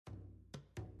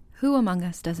Who among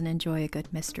us doesn't enjoy a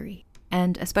good mystery?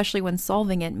 And especially when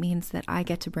solving it means that I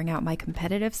get to bring out my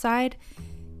competitive side,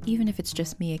 even if it's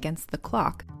just me against the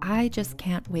clock. I just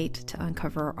can't wait to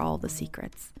uncover all the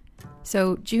secrets.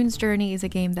 So June's Journey is a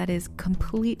game that is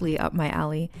completely up my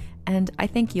alley, and I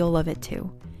think you'll love it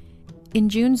too. In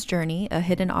June's Journey, a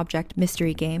hidden object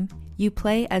mystery game, you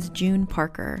play as June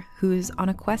Parker, who's on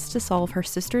a quest to solve her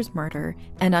sister's murder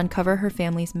and uncover her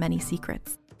family's many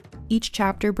secrets. Each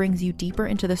chapter brings you deeper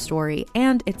into the story,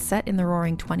 and it's set in the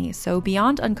Roaring '20s, so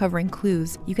beyond uncovering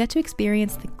clues, you get to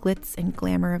experience the glitz and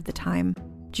glamour of the time.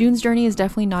 June's Journey is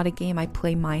definitely not a game I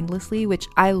play mindlessly, which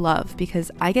I love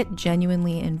because I get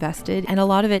genuinely invested, and a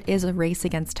lot of it is a race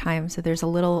against time, so there's a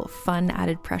little fun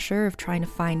added pressure of trying to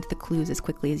find the clues as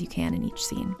quickly as you can in each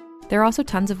scene. There are also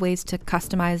tons of ways to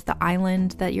customize the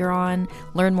island that you're on,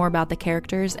 learn more about the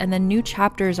characters, and then new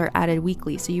chapters are added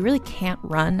weekly, so you really can't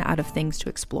run out of things to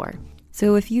explore.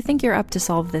 So if you think you're up to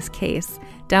solve this case,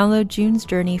 download June's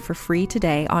Journey for free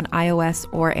today on iOS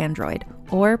or Android,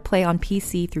 or play on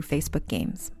PC through Facebook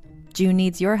Games. June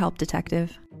needs your help,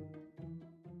 detective.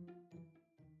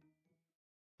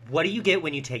 What do you get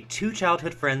when you take two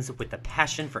childhood friends with a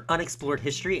passion for unexplored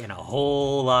history and a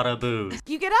whole lot of booze?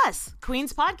 You get us,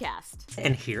 Queen's Podcast.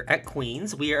 And here at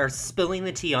Queen's, we are spilling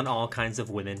the tea on all kinds of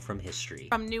women from history.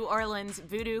 From New Orleans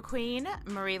voodoo queen,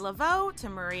 Marie Laveau, to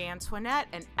Marie Antoinette,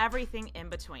 and everything in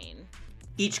between.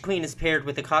 Each queen is paired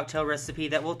with a cocktail recipe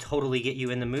that will totally get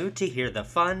you in the mood to hear the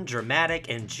fun, dramatic,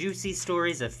 and juicy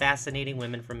stories of fascinating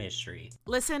women from history.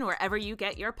 Listen wherever you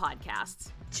get your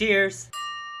podcasts. Cheers!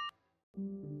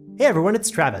 Hey everyone, it's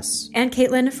Travis. And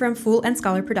Caitlin from Fool and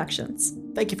Scholar Productions.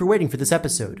 Thank you for waiting for this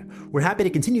episode. We're happy to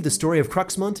continue the story of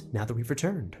Cruxmont now that we've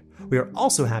returned. We are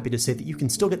also happy to say that you can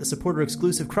still get the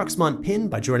supporter-exclusive Cruxmont pin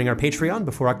by joining our Patreon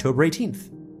before October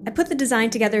 18th. I put the design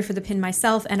together for the pin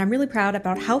myself, and I'm really proud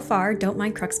about how far Don't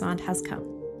Mind Cruxmont has come.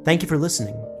 Thank you for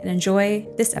listening. And enjoy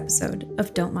this episode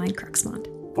of Don't Mind Cruxmont.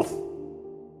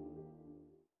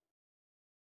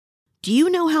 Do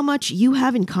you know how much you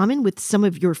have in common with some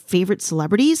of your favorite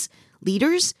celebrities,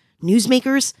 leaders,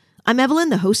 newsmakers? I'm Evelyn,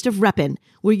 the host of Reppin',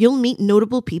 where you'll meet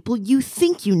notable people you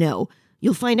think you know.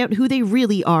 You'll find out who they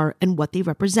really are and what they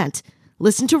represent.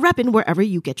 Listen to Reppin' wherever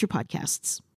you get your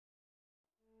podcasts.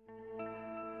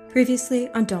 Previously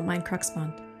on Don't Mind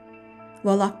Cruxmont.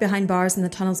 While locked behind bars in the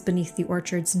tunnels beneath the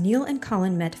orchards, Neil and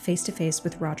Colin met face-to-face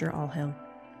with Roger Allhill.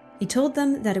 He told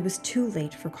them that it was too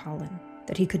late for Colin,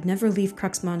 that he could never leave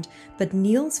Cruxmont, but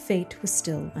Neil's fate was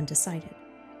still undecided.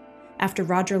 After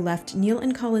Roger left, Neil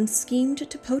and Colin schemed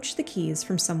to poach the keys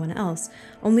from someone else,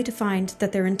 only to find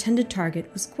that their intended target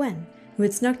was Gwen, who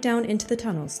had snuck down into the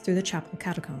tunnels through the chapel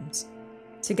catacombs.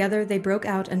 Together, they broke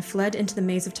out and fled into the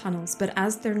maze of tunnels, but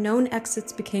as their known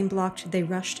exits became blocked, they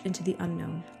rushed into the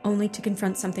unknown, only to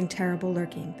confront something terrible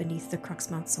lurking beneath the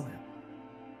Cruxmont soil.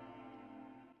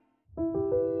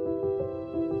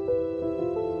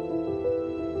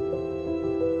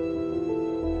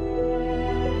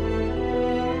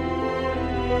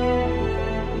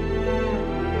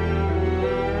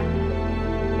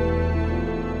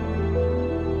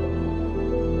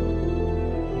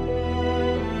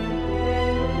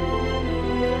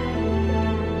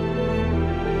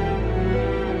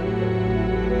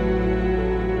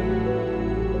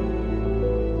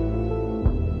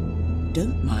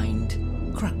 Don't mind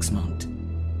Cruxmont.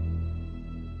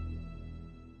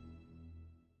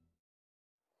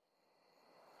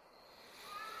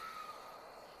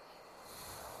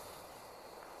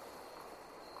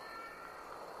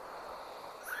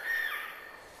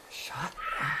 Shut up.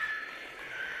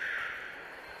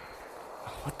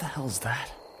 What the hell's that?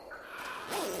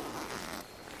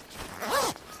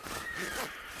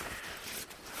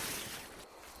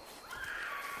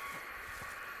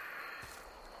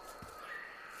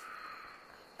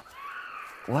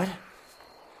 What?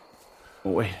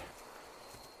 Wait.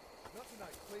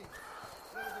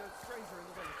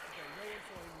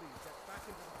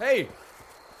 Hey!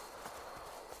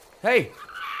 Hey!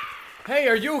 Hey,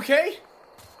 are you okay?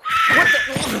 What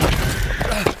the...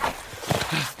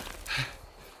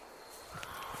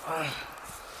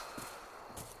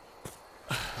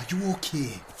 Are you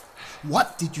okay?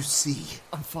 What did you see?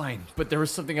 I'm fine, but there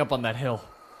was something up on that hill.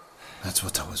 That's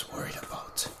what I was worried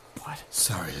about. What?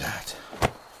 Sorry, lad.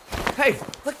 Hey,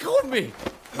 let go of me!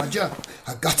 Roger,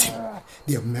 I got him.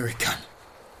 The American.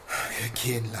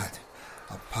 Again, lad.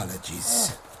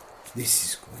 Apologies. This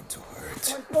is going to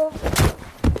hurt.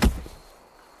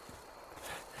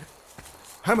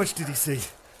 How much did he see?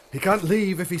 He can't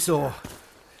leave if he saw.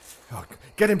 Oh,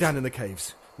 get him down in the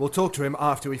caves. We'll talk to him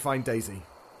after we find Daisy.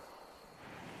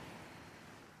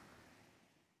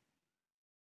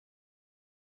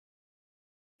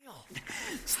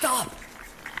 Neil! Stop!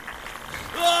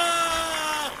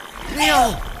 Ah!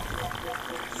 Neil!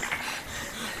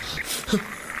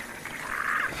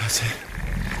 That's it.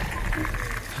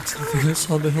 That's the thing I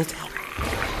saw on the hilltop.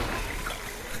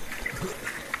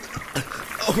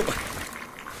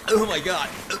 Oh my god.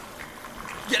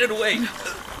 Get it away.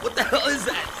 What the hell is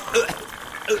that?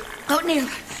 Oh, Neil,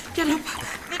 get up.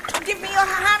 Give me your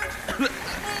hand.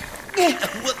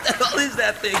 What the hell is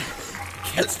that thing?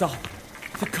 Can't stop.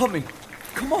 They're coming.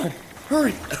 Come on,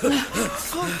 hurry.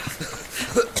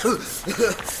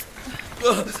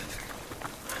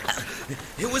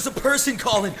 It was a person,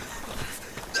 Colin.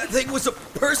 That thing was a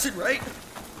person, right?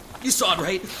 You saw it,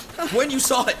 right? When you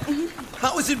saw it.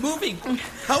 How is it moving?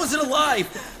 How is it alive?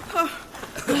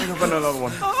 Coming up another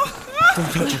one.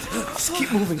 Don't touch it. Just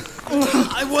keep moving.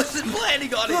 I wasn't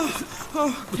planning on it.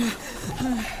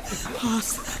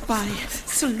 Pass by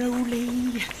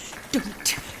slowly.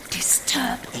 Don't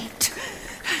disturb it.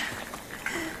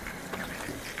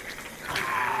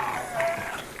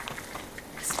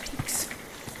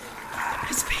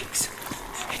 It speaks.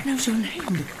 It knows your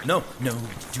name. No,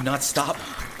 do not stop.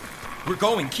 We're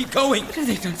going, keep going. What have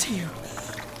they done to you?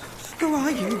 Who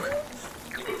are you?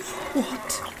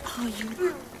 What are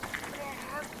you?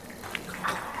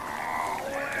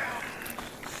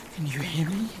 Can you hear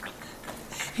me?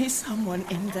 Is someone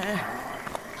in there?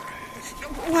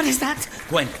 What is that?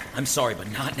 Gwen, I'm sorry,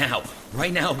 but not now.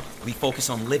 Right now, we focus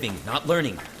on living, not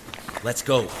learning. Let's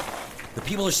go. The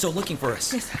people are still looking for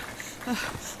us. Yes,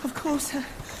 of course.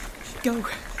 Go.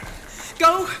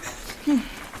 Go!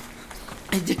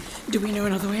 Do we know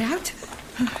another way out?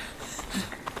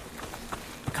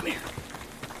 Come here.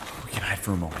 We can hide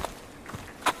for a moment.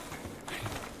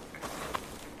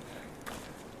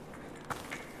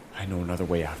 I know another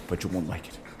way out, but you won't like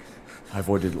it. I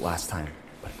avoided it last time,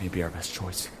 but it may be our best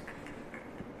choice.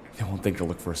 They won't think to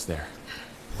look for us there.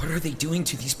 What are they doing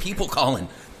to these people, Colin?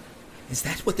 Is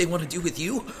that what they want to do with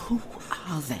you? Who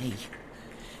are they?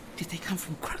 Did they come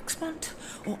from Cruxmont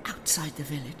or outside the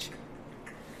village?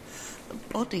 The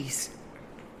bodies.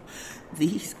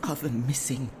 These are the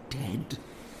missing dead.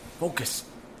 Focus.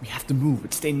 We have to move,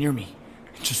 but stay near me.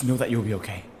 And just know that you'll be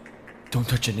okay. Don't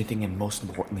touch anything, and most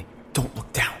importantly, don't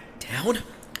look down. Down?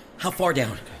 How far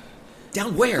down?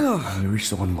 Down where? When we reach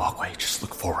the one walkway, just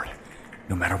look forward.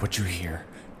 No matter what you hear,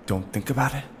 don't think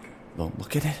about it. Don't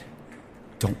look at it.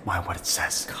 Don't mind what it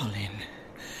says. Colin,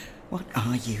 what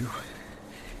are you?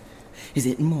 Is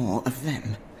it more of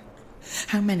them?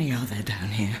 How many are there down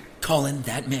here? Colin,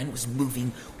 that man was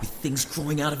moving with things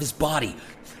growing out of his body.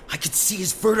 I could see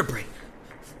his vertebrae.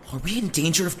 Are we in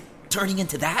danger of turning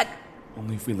into that?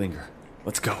 Only if we linger.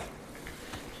 Let's go.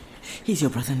 He's your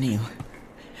brother Neil.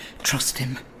 Trust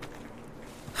him.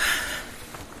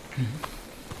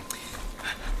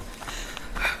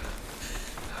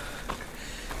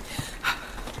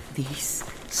 These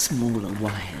smaller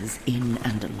wires in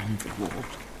and along the wall.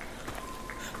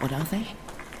 What are they?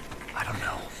 I don't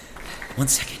know. 1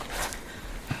 second.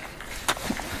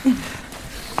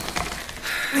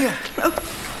 Neil!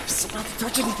 Just not to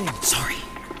touch anything. Sorry.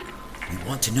 We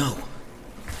want to know.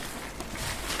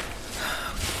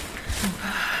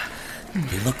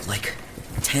 They look like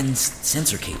TENS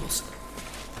sensor cables.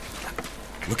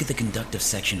 Look at the conductive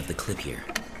section of the clip here.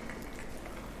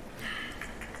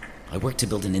 I worked to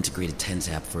build an integrated TENS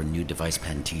app for a new device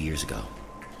patent 2 years ago.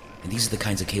 And these are the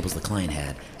kinds of cables the client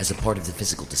had as a part of the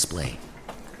physical display.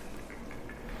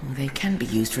 Well, they can be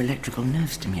used for electrical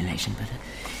nerve stimulation, but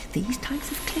these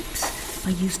types of clips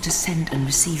are used to send and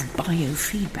receive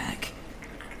biofeedback.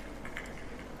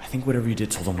 I think whatever you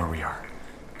did told them where we are.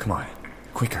 Come on,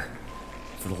 quicker.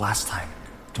 For the last time,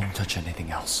 don't touch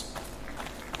anything else.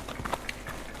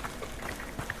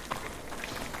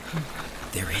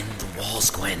 They're in the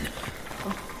walls, Gwen.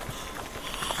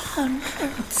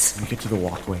 Hundreds. When you get to the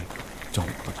walkway,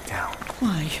 don't look down.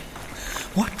 Why?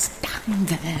 What's down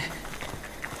there?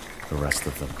 The rest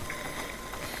of them.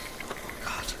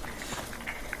 God.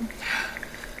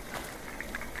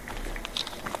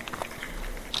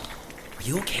 Are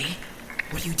you okay?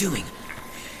 What are you doing?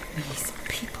 These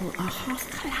people are half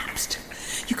collapsed.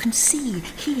 You can see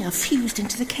here, fused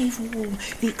into the cave wall,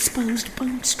 the exposed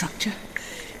bone structure.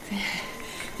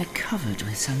 They're covered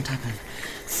with some type of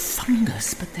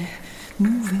fungus, but they're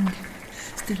moving,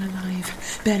 still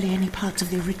alive. Barely any parts of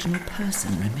the original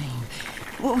person remain.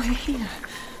 Oh, here.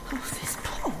 Oh, this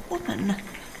poor woman.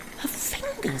 Her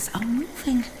fingers are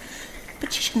moving.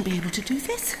 But she shouldn't be able to do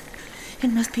this. It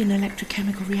must be an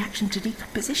electrochemical reaction to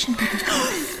decomposition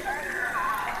because...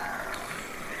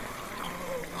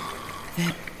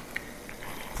 They're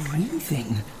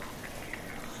breathing.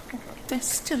 They're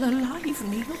still alive,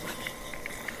 Neil.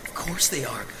 Of course they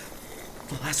are.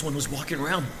 The last one was walking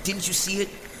around. Didn't you see it?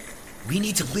 We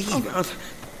need to leave. Oh, God.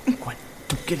 Gwen,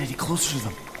 don't get any closer to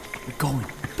them. We're going.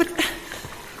 But...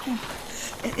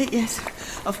 yes,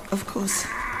 of course.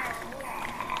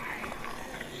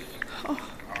 Oh,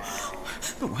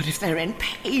 but what if they're in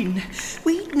pain?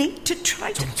 We need to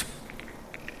try to... Don't.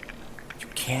 You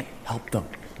can't help them.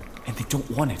 And they don't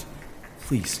want it.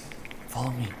 Please,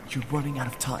 follow me. You're running out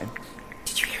of time.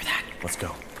 Did you hear that? Let's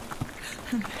go.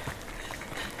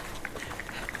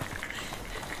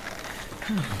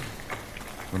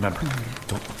 Remember,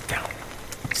 don't look down.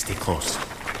 Stay close.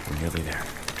 We're nearly there.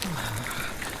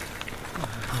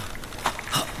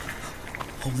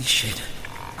 Holy shit.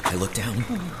 I look down.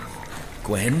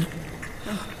 Gwen?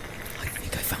 I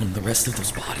think I found the rest of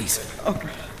those bodies. Oh.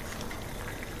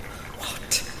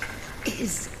 What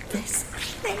is this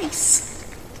place?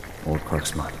 Old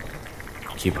Cruxmont.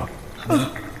 Keep up.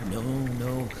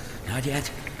 No, not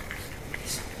yet.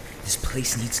 This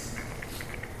place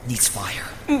needs fire.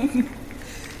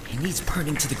 It needs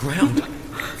burning to the ground.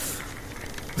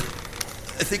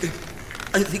 I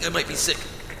think I might be sick.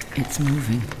 It's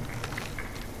moving.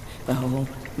 The whole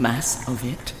mass of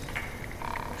it.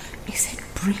 Is it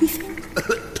breathing?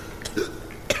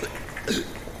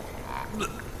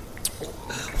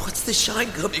 What's the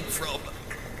shine coming from?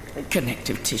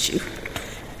 Connective tissue.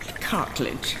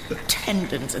 Cartilage.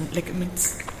 Tendons and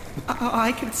ligaments.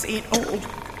 I can see it all.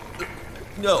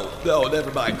 No,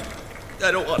 never mind.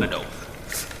 I don't want to know.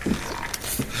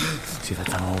 See that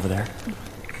tunnel over there?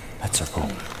 That's our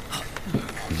goal.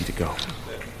 We need to go.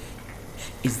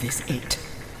 Is this it?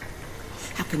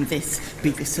 How can this be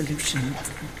the solution?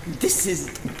 This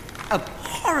is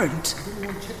abhorrent.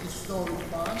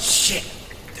 Shit!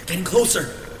 They're getting closer.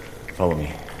 Follow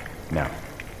me. Now.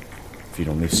 If you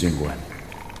don't leave soon, Gwen,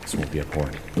 this won't be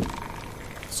abhorrent.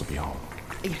 This will be home.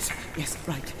 Yes,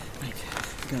 right.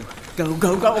 Go.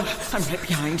 I'm right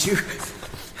behind you.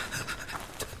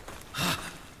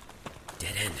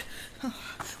 Dead end. Oh,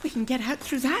 we can get out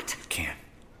through that? Can't.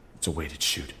 It's a weighted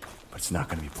chute, but it's not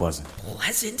going to be pleasant.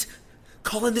 Pleasant?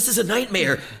 Colin, this is a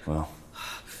nightmare. Well,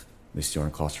 at least you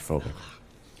aren't claustrophobic.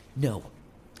 No.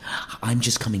 I'm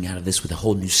just coming out of this with a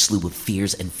whole new slew of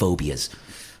fears and phobias.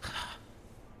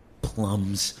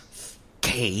 Plums,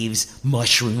 caves,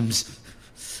 mushrooms,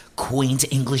 quaint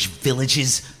English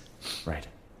villages. Right.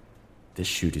 This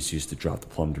chute is used to drop the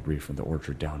plum debris from the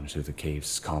orchard down into the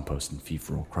caves, compost, and feed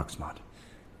for old Cruxmont.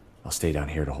 I'll stay down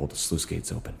here to hold the sluice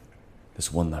gates open.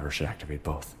 This one lever should activate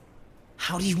both.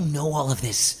 How do you know all of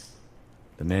this?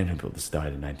 The man who built this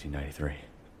died in 1993.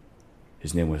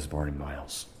 His name was Barney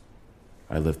Miles.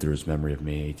 I lived through his memory of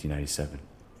May 1897,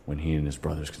 when he and his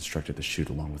brothers constructed the chute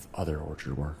along with other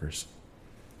orchard workers.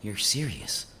 You're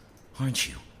serious, aren't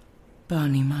you?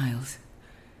 Barney Miles.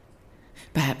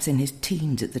 Perhaps in his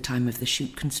teens at the time of the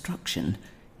chute construction.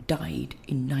 Died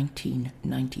in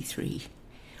 1993.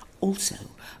 Also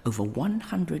over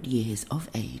 100 years of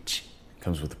age.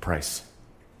 Comes with a price.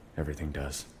 Everything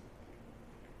does.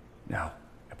 Now,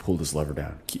 I pull this lever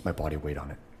down, keep my body weight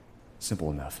on it.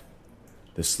 Simple enough.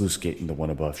 This sluice gate and the one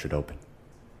above should open.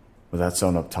 With that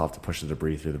sewn up top to push the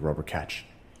debris through the rubber catch,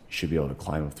 you should be able to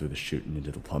climb up through the chute and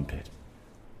into the plum pit.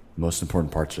 The most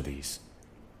important parts are these.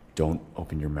 Don't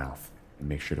open your mouth, and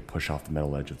make sure to push off the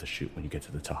metal edge of the chute when you get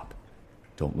to the top.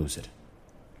 Don't lose it.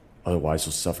 Otherwise,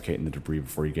 you'll suffocate in the debris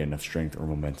before you get enough strength or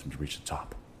momentum to reach the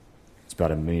top. It's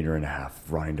about 1.5 meters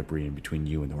of rotting debris in between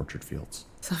you and the orchard fields.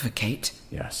 Suffocate?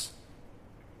 Yes.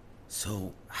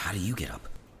 So, how do you get up?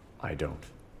 I don't.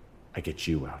 I get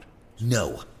you out.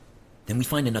 No. Then we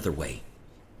find another way.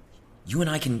 You and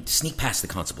I can sneak past the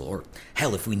constable, or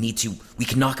hell, if we need to, we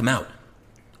can knock him out.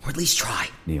 Or at least try.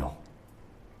 Neil,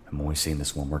 I'm only saying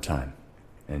this one more time,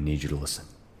 and I need you to listen.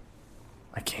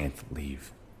 I can't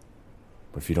leave.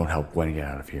 But if you don't help Gwen get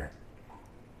out of here,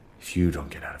 if you don't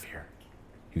get out of here,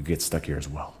 you get stuck here as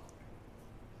well.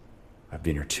 I've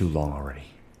been here too long already.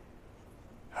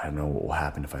 I don't know what will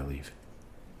happen if I leave.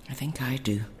 I think I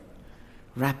do.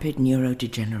 Rapid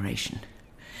neurodegeneration.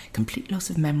 Complete loss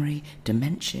of memory,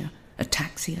 dementia,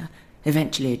 ataxia,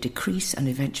 eventually a decrease and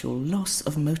eventual loss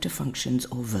of motor functions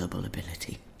or verbal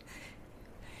ability.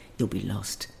 You'll be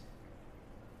lost.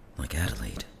 Like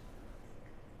Adelaide.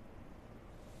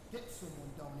 Get someone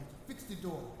down here to fix the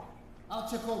door. I'll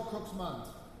check old Cruxmont.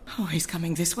 Oh, he's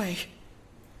coming this way.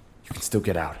 You can still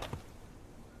get out.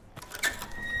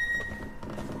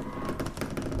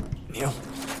 Neil,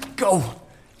 go!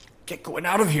 Get Gwen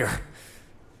out of here!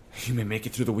 You may make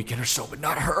it through the weekend or so, but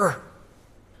not her!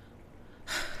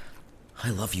 I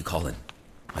love you, Colin.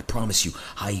 I promise you,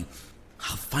 I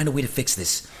I'll find a way to fix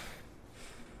this.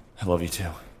 I love you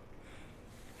too.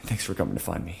 Thanks for coming to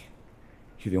find me.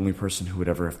 You're the only person who would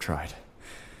ever have tried.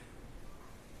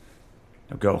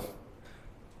 Now go.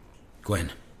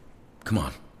 Gwen, come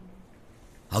on.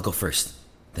 I'll go first,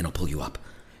 then I'll pull you up.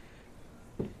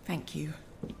 Thank you.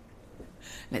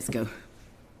 Let's go.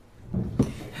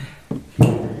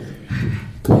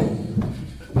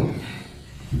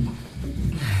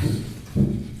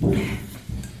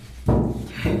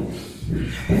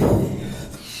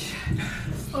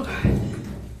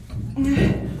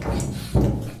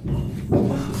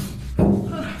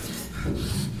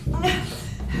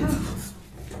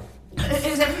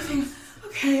 Is everything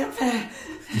okay up there?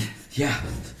 Yeah,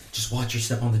 just watch your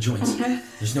step on the joints.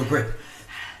 There's no grip.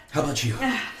 How about you?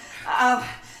 I'll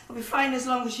be fine as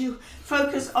long as you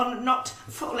focus on not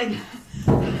falling.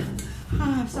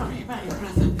 I'm sorry about your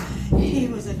brother. He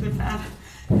was a good man.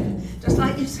 Just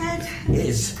like you said.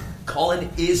 Colin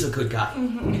is a good guy.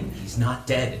 He's not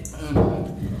dead.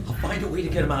 I'll find a way to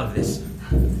get him out of this.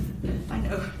 I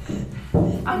know.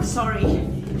 I'm sorry.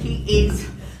 He is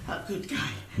a good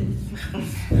guy.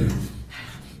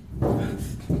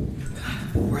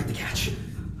 We're at the catch.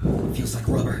 Feels like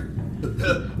rubber.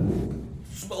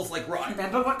 Smells like rock.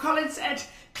 Remember what Colin said?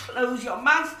 Close your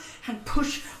mouth and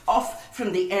push off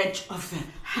from the edge of the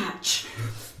hatch.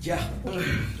 Yeah,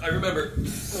 I remember.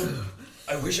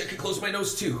 I wish I could close my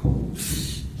nose too.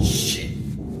 Shit.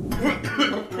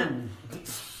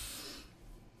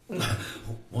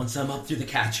 Once I'm up through the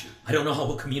catch, I don't know how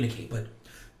we'll communicate, but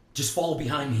just follow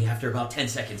behind me after about 10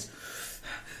 seconds.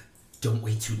 Don't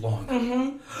wait too long.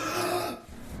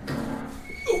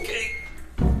 Okay.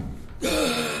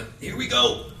 Here we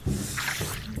go.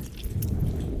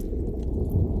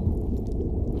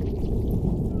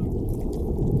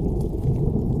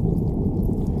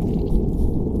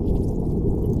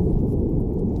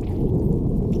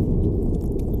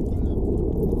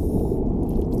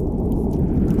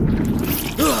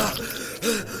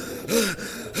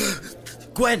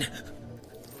 Gwen!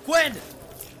 Gwen!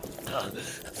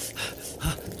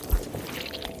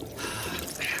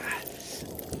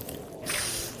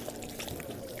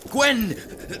 Gwen!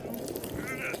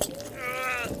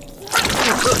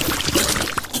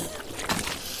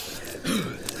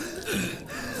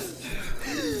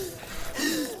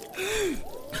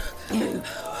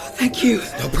 Thank you.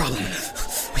 No problem.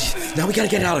 Now we gotta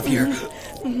get out of here.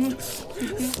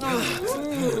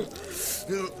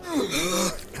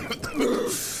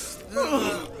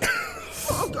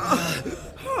 Oh, God.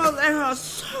 Oh, there are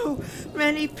so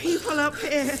many people up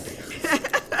here.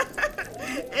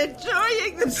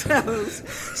 Enjoying themselves,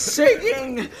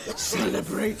 singing,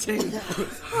 celebrating.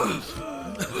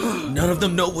 None of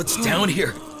them know what's down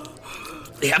here.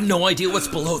 They have no idea what's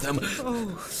below them.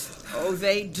 Oh,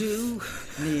 they do,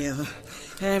 Neil.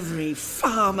 Every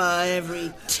farmer,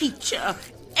 every teacher,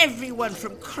 everyone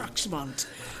from Cruxmont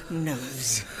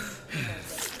knows.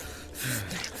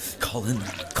 Colin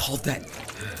called that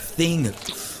thing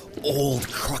old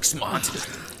Cruxmont.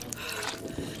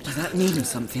 Does that mean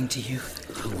something to you?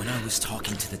 When I was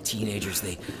talking to the teenagers,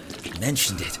 they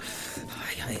mentioned it.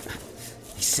 They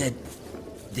said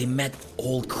they met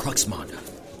old Cruxmont.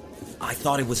 I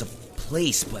thought it was a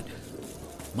place, but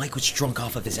Mike was drunk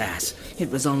off of his ass. It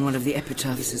was on one of the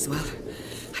epitaphs as well.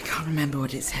 I can't remember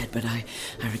what it said, but I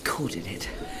recorded it.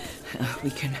 We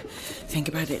can think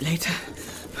about it later.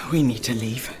 We need to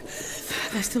leave.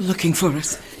 They're still looking for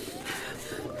us.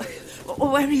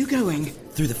 Where are you going?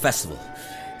 Through the festival.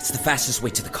 It's the fastest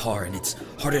way to the car, and it's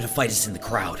harder to fight us in the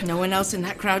crowd. No one else in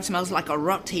that crowd smells like a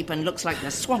rot heap and looks like the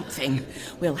Swamp Thing.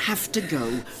 We'll have to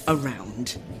go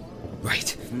around.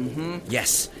 Right.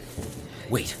 Yes.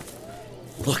 Wait.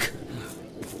 Look.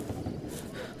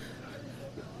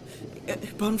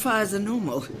 Bonfires are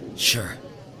normal. Sure.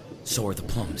 So are the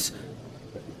plums.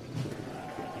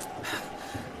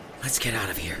 Let's get out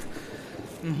of here.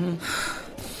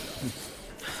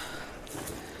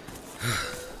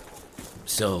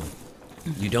 So,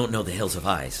 you don't know the Hills of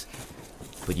Eyes,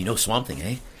 but you know Swamp Thing,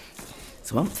 eh?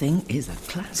 Swamp Thing is a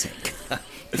classic.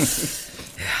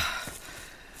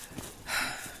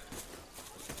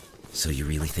 So you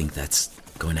really think that's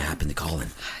going to happen to Colin?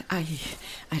 I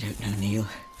don't know, Neil.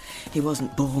 He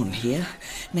wasn't born here.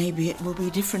 Maybe it will be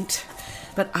different.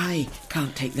 But I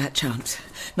can't take that chance.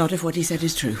 Not if what he said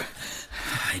is true.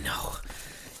 I know.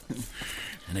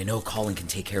 And I know Colin can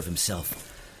take care of himself.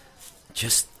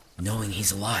 Just knowing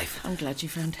he's alive. I'm glad you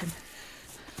found him.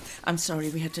 I'm sorry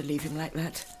we had to leave him like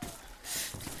that.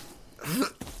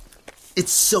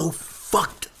 It's so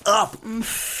fucked up.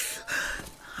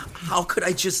 How could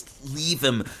I just leave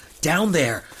him down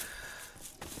there?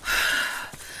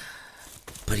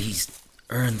 but he's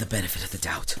earned the benefit of the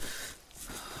doubt.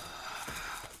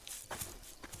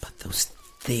 But those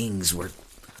things were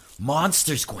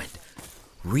monsters, Gwen.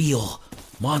 Real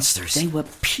monsters. They were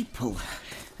people,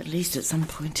 at least at some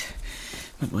point.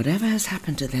 But whatever has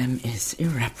happened to them is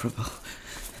irreparable.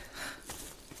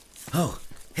 Oh,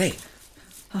 hey.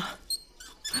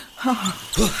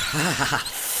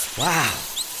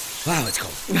 Wow, it's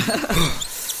cold.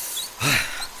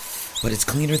 But it's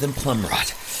cleaner than plum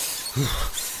rot.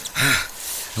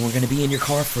 And we're going to be in your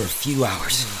car for a few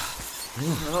hours.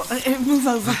 Move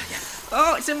over.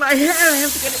 Oh, it's in my hair. I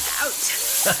have to get it out.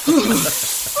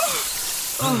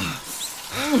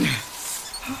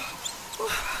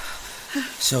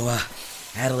 So,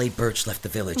 Adelaide Birch left the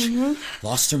village,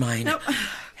 lost her mind,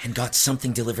 and got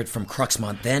something delivered from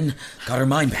Cruxmont, then got her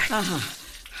mind back.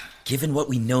 Given what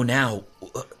we know now,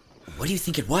 what do you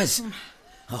think it was?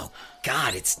 Oh,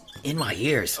 God, it's in my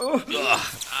ears. Ugh,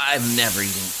 I'm never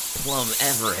eating plum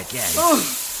ever again.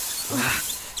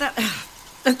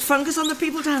 That fungus on the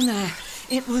people down there.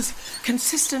 It was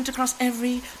consistent across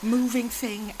every moving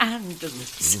thing and the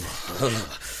roots.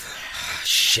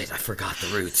 Shit, I forgot the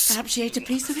roots. Perhaps she ate a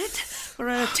piece of it? Or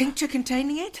a tincture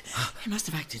containing it? He must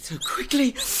have acted so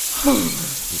quickly.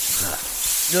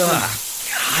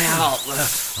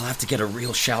 I'll have to get a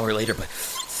real shower later, but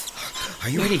are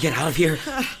you ready to get out of here?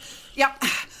 Yep.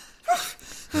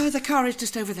 The car is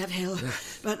just over that hill.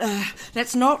 But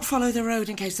let's not follow the road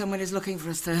in case someone is looking for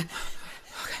us there.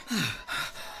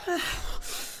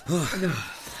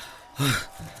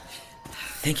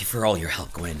 Thank you for all your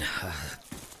help, Gwen.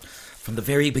 From the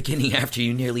very beginning after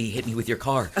you nearly hit me with your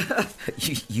car,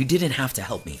 you didn't have to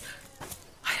help me.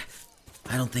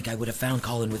 I don't think I would have found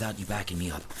Colin without you backing me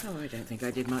up. Oh, I don't think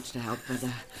I did much to help,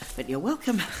 but you're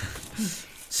welcome.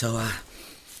 So,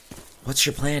 what's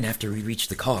your plan after we reach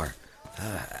the car?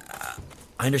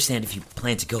 I understand if you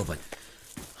plan to go, but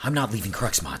I'm not leaving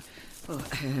Cruxmont. Well,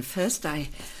 first I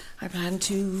plan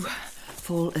to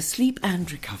fall asleep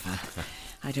and recover.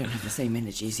 I don't have the same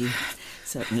energy as you,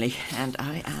 certainly, and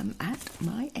I am at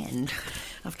my end.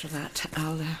 After that,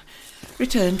 I'll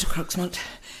return to Cruxmont,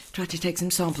 try to take some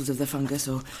samples of the fungus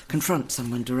or confront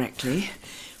someone directly.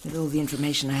 With all the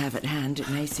information I have at hand, it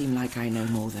may seem like I know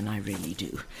more than I really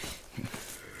do.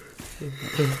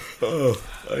 Oh,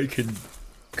 I can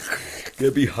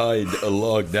get behind a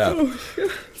long nap.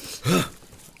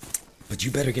 But you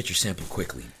better get your sample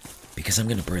quickly, because I'm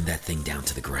going to burn that thing down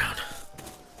to the ground.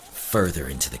 Further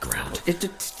into the ground. It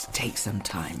takes some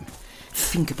time.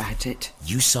 Think about it.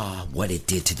 You saw what it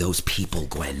did to those people,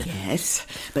 Gwen. Yes,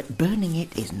 but burning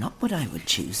it is not what I would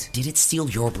choose. Did it steal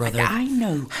your brother? I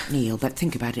know, Neil, but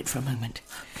think about it for a moment.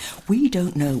 We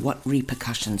don't know what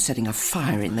repercussions setting a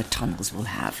fire in the tunnels will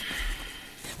have.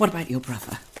 What about your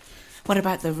brother? What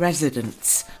about the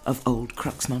residents of Old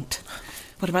Cruxmont?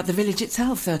 What about the village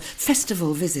itself, the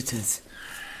festival visitors?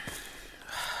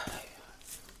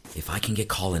 If I can get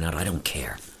Colin out, I don't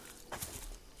care.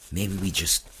 Maybe we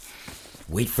just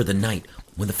wait for the night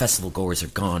when the festival goers are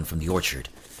gone from the orchard.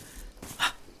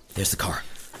 There's the car.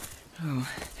 Oh,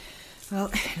 well,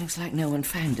 it looks like no one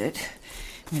found it.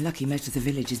 We're lucky most of the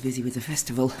village is busy with the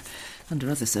festival. Under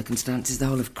other circumstances, the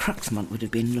whole of Cruxmont would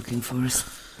have been looking for us.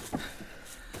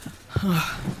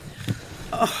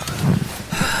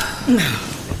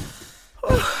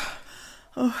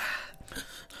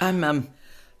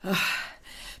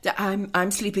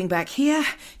 I'm sleeping back here.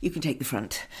 You can take the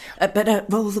front. But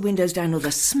roll the windows down or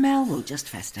the smell will just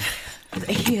fester.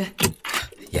 Here.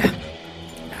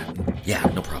 Yeah,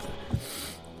 no problem.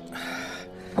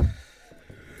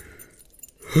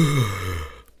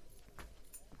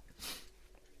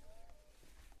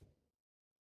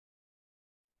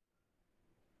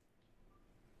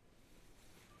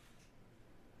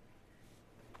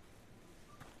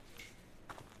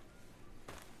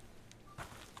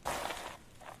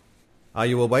 Are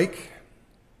you awake?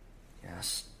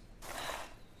 Yes.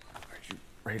 Are you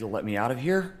ready to let me out of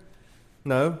here?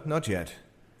 No, not yet.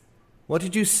 What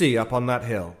did you see up on that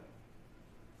hill?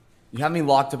 You have me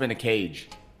locked up in a cage.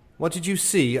 What did you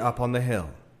see up on the hill?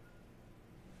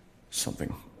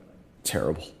 Something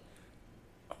terrible.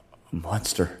 A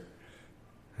monster.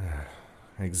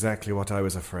 Exactly what I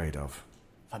was afraid of.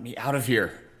 Let me out of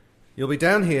here. You'll be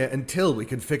down here until we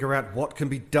can figure out what can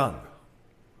be done.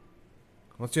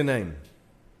 What's your name?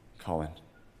 Colin.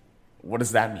 What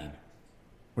does that mean?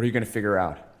 What are you going to figure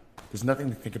out? There's nothing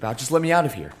to think about. Just let me out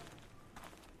of here.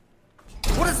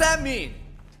 What does that mean?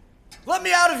 Let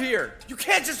me out of here! You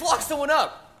can't just lock someone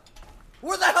up!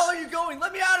 Where the hell are you going?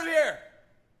 Let me out of here!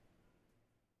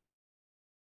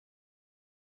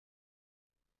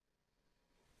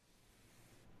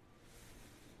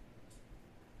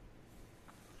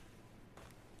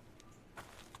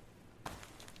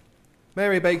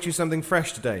 Mary baked you something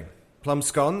fresh today. Plum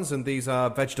scones, and these are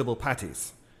vegetable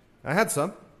patties. I had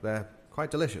some. They're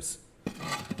quite delicious.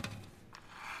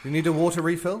 You need a water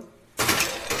refill?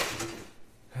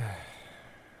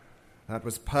 That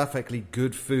was perfectly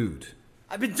good food.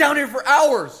 I've been down here for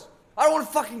hours! I don't want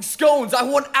fucking scones! I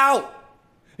want out!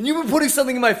 And you've been putting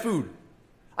something in my food.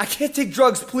 I can't take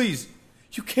drugs, please.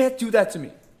 You can't do that to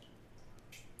me.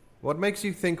 What makes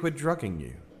you think we're drugging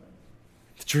you?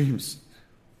 The dreams.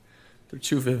 They're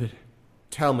too vivid.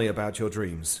 Tell me about your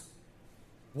dreams.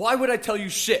 Why would I tell you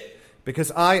shit?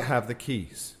 Because I have the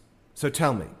keys. So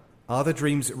tell me, are the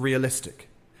dreams realistic?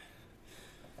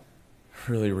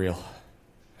 Really real.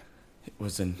 It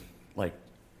was in,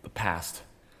 the past.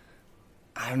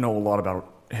 I don't know a lot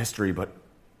about history, but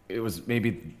it was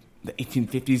maybe the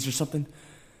 1850s or something.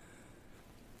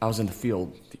 I was in the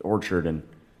field, the orchard, and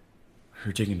we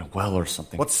were digging a well or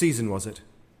something. What season was it?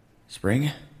 Spring?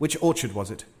 Which orchard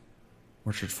was it?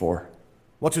 Orchard 4.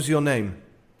 What was your name?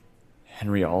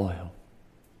 Henry Allhill.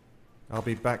 I'll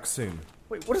be back soon.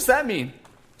 Wait, what does that mean?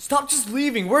 Stop just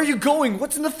leaving. Where are you going?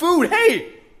 What's in the food?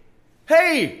 Hey!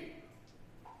 Hey!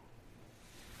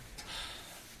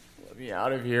 Let me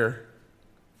out of here.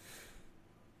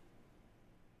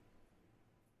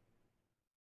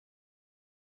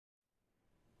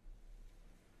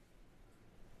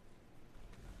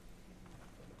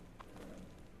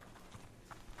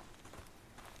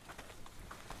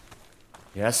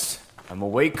 Yes, I'm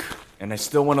awake, and I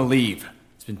still want to leave.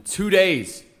 It's been 2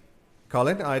 days.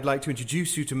 Colin, I'd like to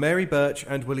introduce you to Mary Birch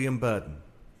and William Burden.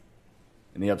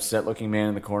 And the upset-looking man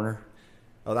in the corner?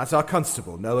 Oh, that's our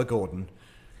constable, Noah Gordon.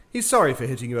 He's sorry for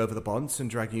hitting you over the bonds and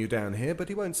dragging you down here, but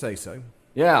he won't say so.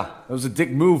 Yeah, that was a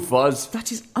dick move, Fuzz.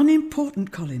 That is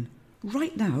unimportant, Colin.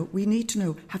 Right now, we need to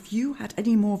know, have you had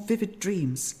any more vivid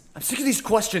dreams? I'm sick of these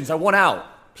questions. I want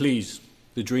out. Please,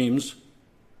 the dreams.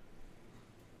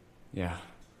 Yeah,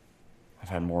 I've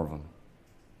had more of them.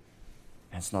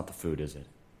 And it's not the food, is it?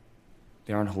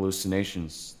 They aren't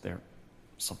hallucinations. They're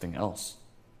something else.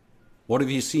 What have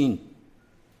you seen?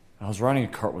 I was riding a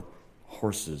cart with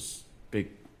horses,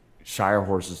 big shire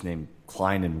horses named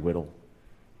Klein and Whittle.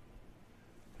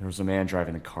 There was a man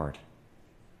driving the cart,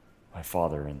 my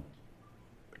father, and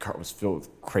the cart was filled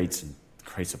with crates and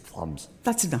crates of plums.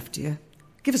 That's enough, dear.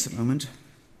 Give us a moment.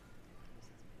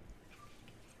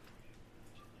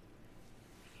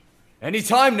 Any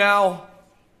time now!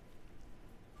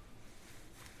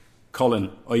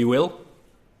 Colin, are you ill? Do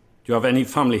you have any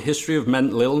family history of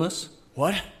mental illness?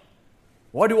 What?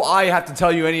 Why do I have to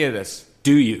tell you any of this?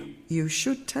 Do you? You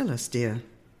should tell us, dear.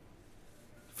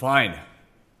 Fine.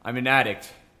 I'm an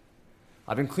addict.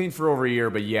 I've been clean for over a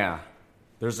year, but yeah,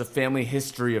 there's a family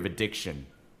history of addiction.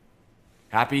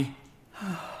 Happy?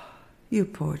 You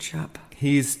poor chap.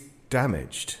 He's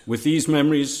damaged. With these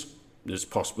memories, it's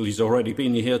possible he's already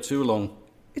been here too long.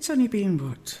 It's only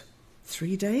been,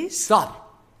 3 days? Stop!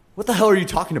 What the hell are you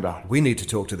talking about? We need to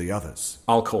talk to the others.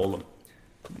 I'll call them.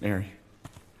 Mary.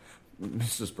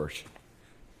 Mrs. Birch.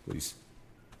 Please.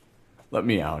 Let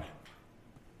me out.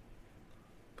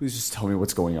 Please just tell me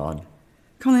what's going on.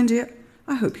 Colin, dear,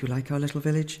 I hope you like our little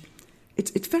village.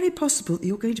 It's very possible that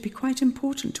you're going to be quite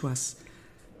important to us.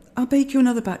 I'll bake you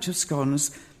another batch of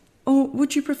scones. Or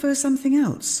would you prefer something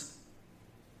else?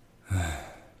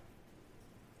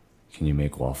 Can you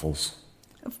make waffles?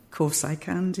 Of course I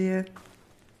can, dear.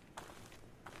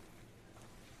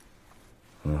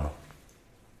 Oh.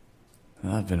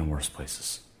 I've been in worse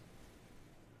places.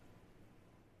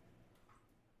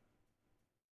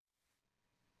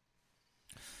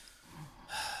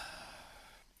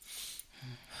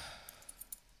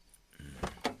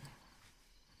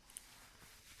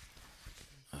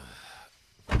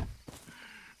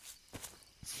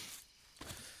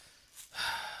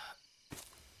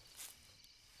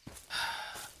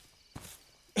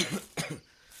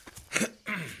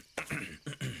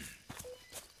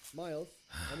 Miles,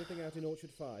 anything out in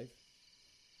Orchard 5?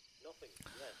 Nothing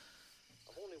yet.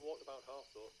 I've only walked about half,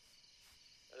 though.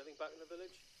 Anything back in the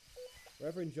village?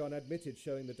 Reverend John admitted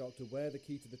showing the doctor where the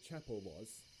key to the chapel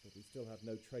was, but we still have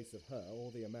no trace of her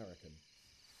or the American.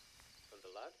 And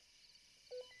the lad?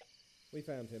 We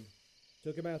found him.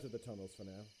 Took him out of the tunnels for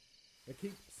now. Now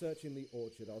keep searching the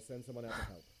orchard. I'll send someone out to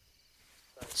help.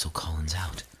 So Colin's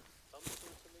out.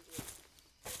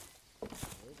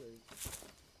 Will do.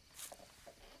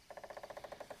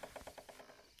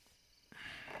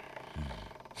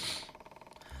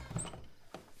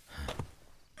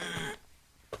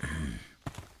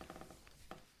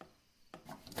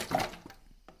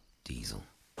 Diesel.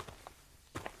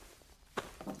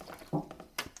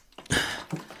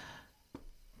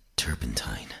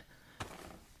 Turpentine.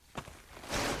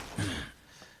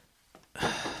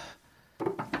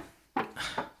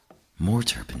 More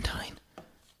turpentine.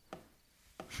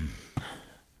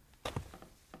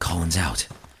 Colin's out.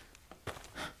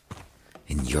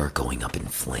 And you're going up in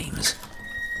flames.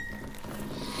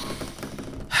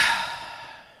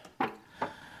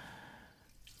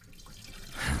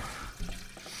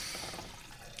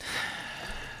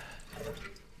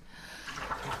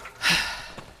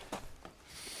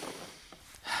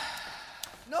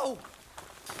 No!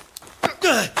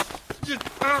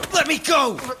 Let me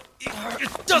go! It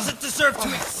doesn't deserve to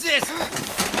exist!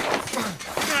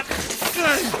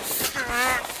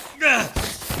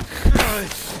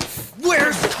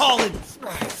 Where's Colin?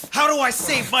 How do I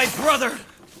save my brother?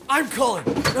 I'm Colin.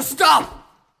 Now stop!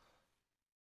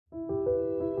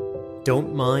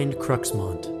 Don't Mind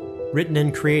Cruxmont. Written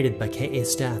and created by K.A.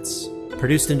 Statz.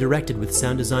 Produced and directed with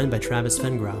sound design by Travis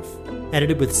Vengroff.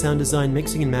 Edited with sound design,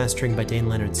 mixing, and mastering by Dane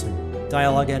Leonardson.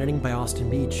 Dialogue editing by Austin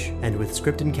Beach. And with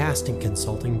script and casting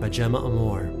consulting by Gemma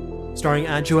Amor. Starring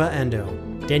Adjoa Ando,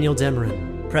 Daniel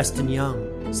Demerin, Preston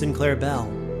Young, Sinclair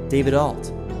Bell, David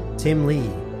Alt, Tim Lee,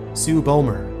 Sue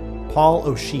Bomer, Paul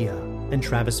Oshia, and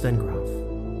Travis Vengroff.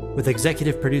 With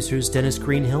executive producers Dennis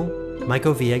Greenhill,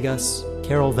 Michael Villegas,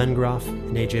 Carol Vengroff,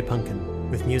 and AJ Punkin.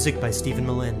 With music by Stephen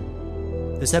Malin.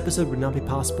 This episode would not be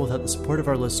possible without the support of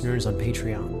our listeners on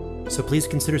Patreon, so please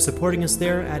consider supporting us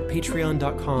there at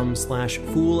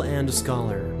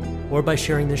patreon.com/foolandscholar, or by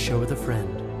sharing this show with a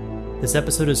friend. This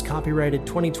episode is copyrighted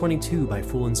 2022 by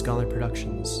Fool and Scholar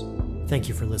Productions. Thank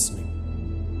you for listening.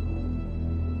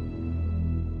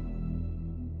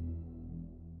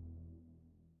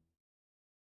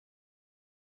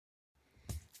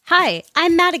 Hi,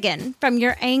 I'm Madigan from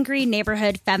Your Angry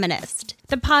Neighborhood Feminist,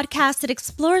 the podcast that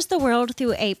explores the world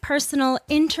through a personal,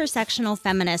 intersectional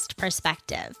feminist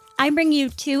perspective. I bring you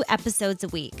 2 episodes a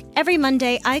week. Every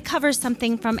Monday, I cover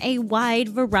something from a wide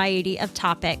variety of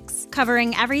topics,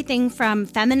 covering everything from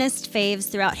feminist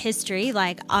faves throughout history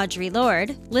like Audre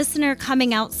Lorde, listener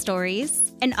coming out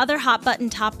stories, and other hot-button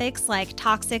topics like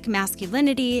toxic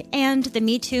masculinity and the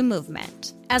Me Too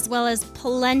movement, as well as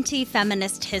plenty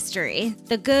feminist history,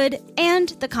 the good and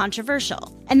the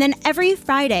controversial. And then every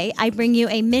Friday, I bring you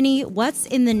a mini What's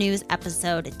in the News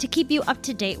episode to keep you up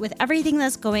to date with everything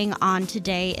that's going on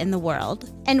today in the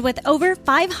world. And with over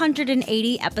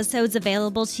 580 episodes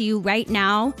available to you right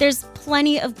now, there's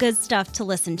plenty of good stuff to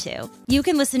listen to. You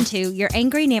can listen to Your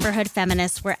Angry Neighborhood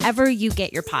Feminist wherever you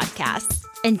get your podcasts.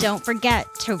 And don't forget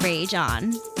to rage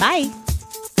on. Bye.